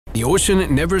The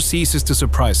ocean never ceases to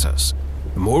surprise us.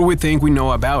 The more we think we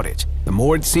know about it, the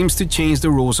more it seems to change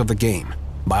the rules of the game.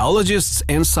 Biologists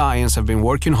and science have been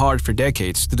working hard for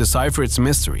decades to decipher its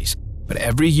mysteries, but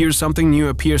every year something new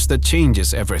appears that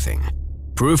changes everything.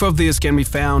 Proof of this can be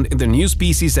found in the new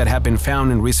species that have been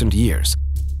found in recent years.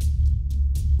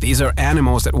 These are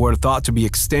animals that were thought to be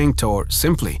extinct, or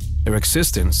simply, their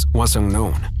existence was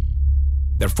unknown.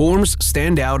 Their forms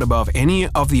stand out above any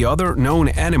of the other known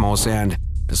animals, and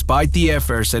despite the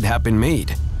efforts that have been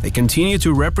made, they continue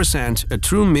to represent a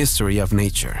true mystery of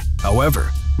nature. However,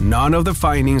 none of the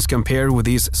findings compare with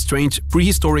these strange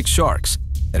prehistoric sharks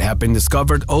that have been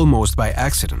discovered almost by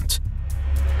accident.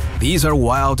 These are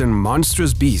wild and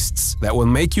monstrous beasts that will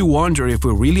make you wonder if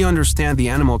we really understand the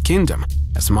animal kingdom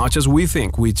as much as we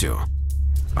think we do.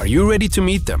 Are you ready to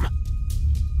meet them?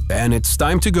 Then it's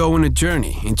time to go on a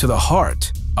journey into the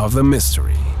heart of the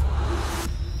mystery.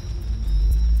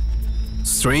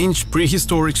 Strange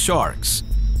prehistoric sharks,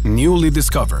 newly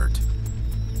discovered.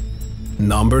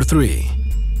 Number 3.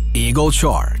 Eagle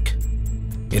shark.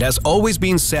 It has always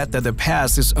been said that the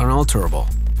past is unalterable.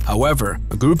 However,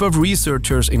 a group of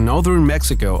researchers in northern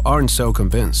Mexico aren't so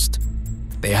convinced.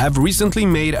 They have recently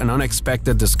made an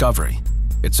unexpected discovery.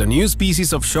 It's a new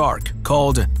species of shark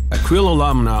called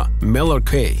Aquilolamna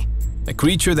millercae, a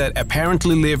creature that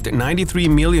apparently lived 93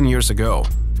 million years ago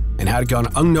and had gone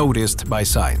unnoticed by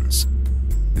science.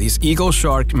 This eagle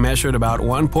shark measured about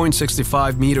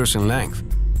 1.65 meters in length,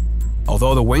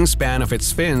 although the wingspan of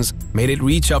its fins made it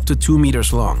reach up to 2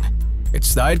 meters long.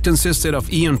 Its diet consisted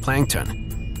of aeon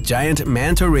plankton, giant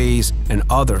manta rays, and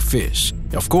other fish.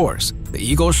 Of course, the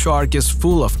eagle shark is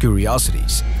full of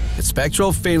curiosities. Its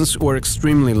spectral fins were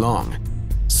extremely long,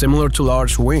 similar to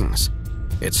large wings.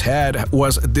 Its head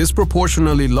was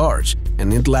disproportionately large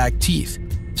and it lacked teeth,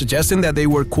 suggesting that they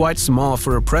were quite small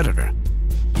for a predator.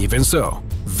 Even so,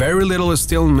 very little is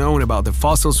still known about the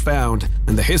fossils found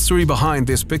and the history behind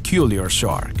this peculiar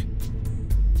shark.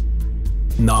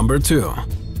 Number 2.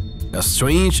 A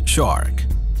strange shark.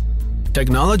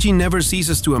 Technology never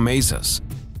ceases to amaze us.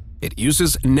 Its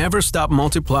uses never stop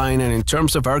multiplying, and in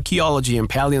terms of archaeology and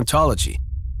paleontology,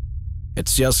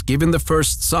 it's just given the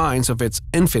first signs of its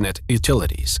infinite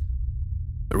utilities.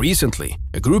 Recently,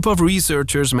 a group of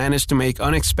researchers managed to make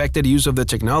unexpected use of the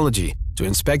technology to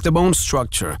inspect the bone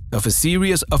structure of a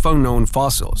series of unknown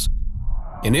fossils.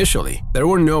 Initially, there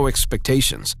were no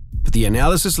expectations, but the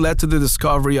analysis led to the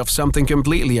discovery of something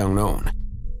completely unknown.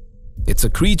 It's a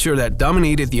creature that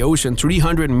dominated the ocean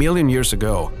 300 million years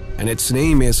ago, and its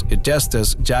name is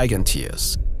Edestes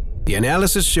giganteus. The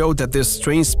analysis showed that this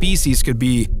strange species could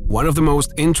be one of the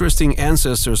most interesting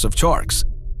ancestors of sharks.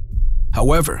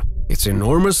 However, its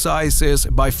enormous size is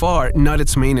by far not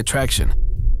its main attraction,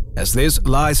 as this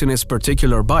lies in its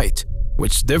particular bite,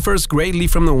 which differs greatly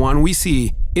from the one we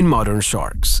see in modern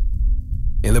sharks.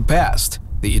 In the past,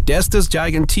 the Edestes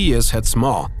giganteus had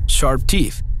small, sharp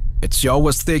teeth. Its jaw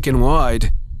was thick and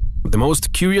wide. But the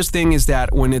most curious thing is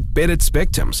that when it bit its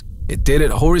victims, it did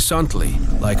it horizontally,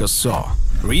 like a saw.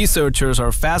 Researchers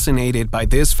are fascinated by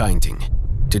this finding.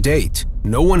 To date,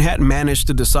 no one had managed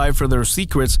to decipher their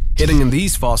secrets hidden in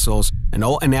these fossils, and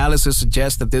all analysis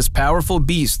suggests that this powerful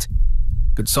beast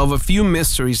could solve a few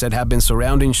mysteries that have been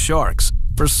surrounding sharks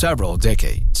for several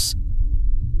decades.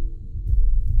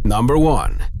 Number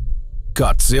 1.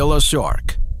 Godzilla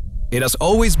shark. It has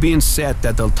always been said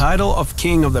that the title of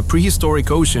king of the prehistoric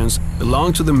oceans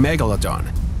belonged to the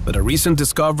megalodon, but a recent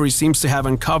discovery seems to have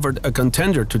uncovered a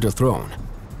contender to the throne.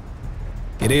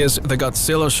 It is the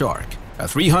Godzilla shark, a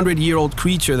 300-year-old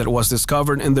creature that was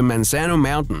discovered in the Manzano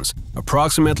Mountains,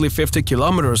 approximately 50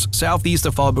 kilometers southeast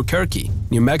of Albuquerque,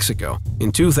 New Mexico,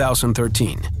 in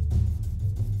 2013.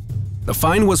 The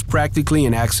find was practically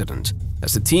an accident,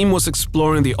 as the team was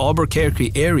exploring the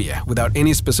Albuquerque area without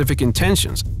any specific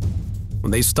intentions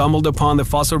when they stumbled upon the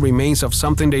fossil remains of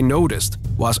something they noticed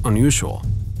was unusual.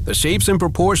 The shapes and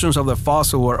proportions of the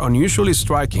fossil were unusually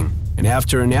striking, and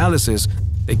after analysis,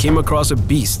 they came across a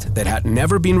beast that had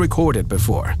never been recorded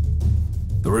before.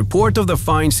 The report of the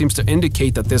find seems to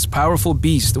indicate that this powerful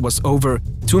beast was over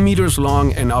 2 meters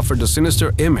long and offered a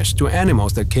sinister image to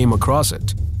animals that came across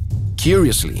it.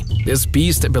 Curiously, this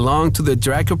beast belonged to the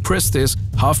Dracopristis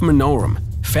hoffmanorum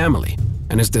family,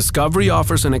 and its discovery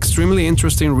offers an extremely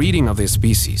interesting reading of this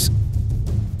species.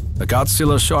 The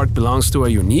Godzilla shark belongs to a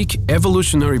unique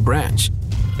evolutionary branch.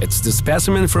 It's the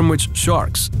specimen from which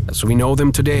sharks, as we know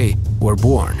them today, were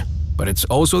born, but it's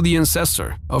also the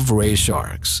ancestor of ray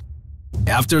sharks.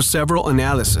 After several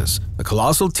analyses, the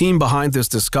colossal team behind this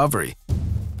discovery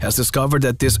has discovered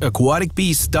that this aquatic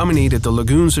beast dominated the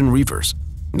lagoons and rivers.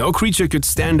 No creature could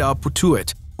stand up to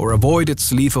it or avoid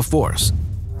its lethal force.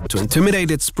 To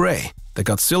intimidate its prey, the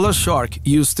Godzilla shark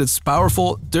used its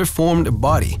powerful, deformed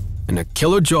body and a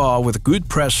killer jaw with good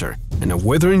pressure and a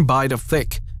withering bite of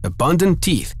thick, abundant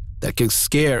teeth that could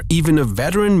scare even a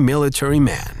veteran military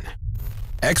man.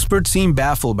 Experts seem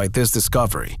baffled by this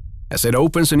discovery, as it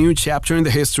opens a new chapter in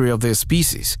the history of this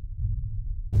species.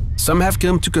 Some have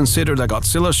come to consider the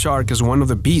Godzilla shark as one of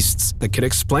the beasts that could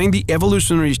explain the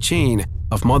evolutionary chain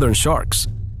of modern sharks.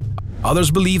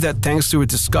 Others believe that thanks to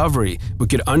its discovery, we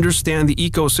could understand the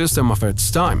ecosystem of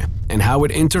its time and how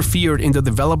it interfered in the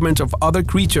development of other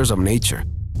creatures of nature.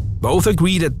 Both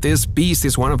agree that this beast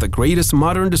is one of the greatest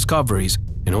modern discoveries,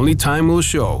 and only time will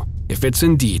show if it's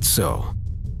indeed so.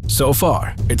 So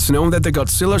far, it's known that the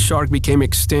Godzilla shark became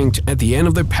extinct at the end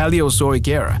of the Paleozoic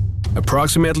era,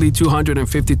 approximately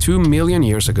 252 million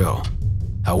years ago.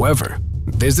 However,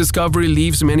 this discovery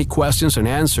leaves many questions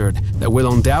unanswered that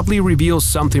will undoubtedly reveal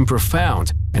something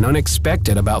profound and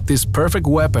unexpected about this perfect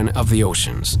weapon of the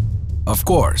oceans. Of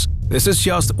course, this is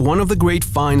just one of the great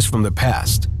finds from the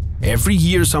past. Every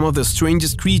year, some of the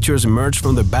strangest creatures emerge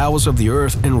from the bowels of the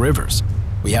earth and rivers.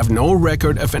 We have no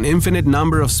record of an infinite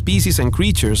number of species and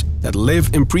creatures that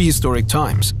lived in prehistoric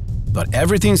times. But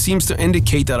everything seems to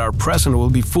indicate that our present will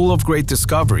be full of great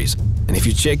discoveries, and if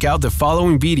you check out the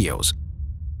following videos,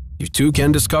 you too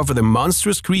can discover the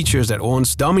monstrous creatures that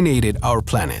once dominated our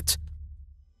planet.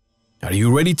 Are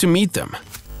you ready to meet them?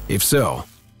 If so,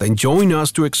 then join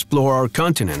us to explore our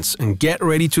continents and get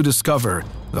ready to discover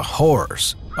the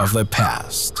horrors of the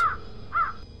past.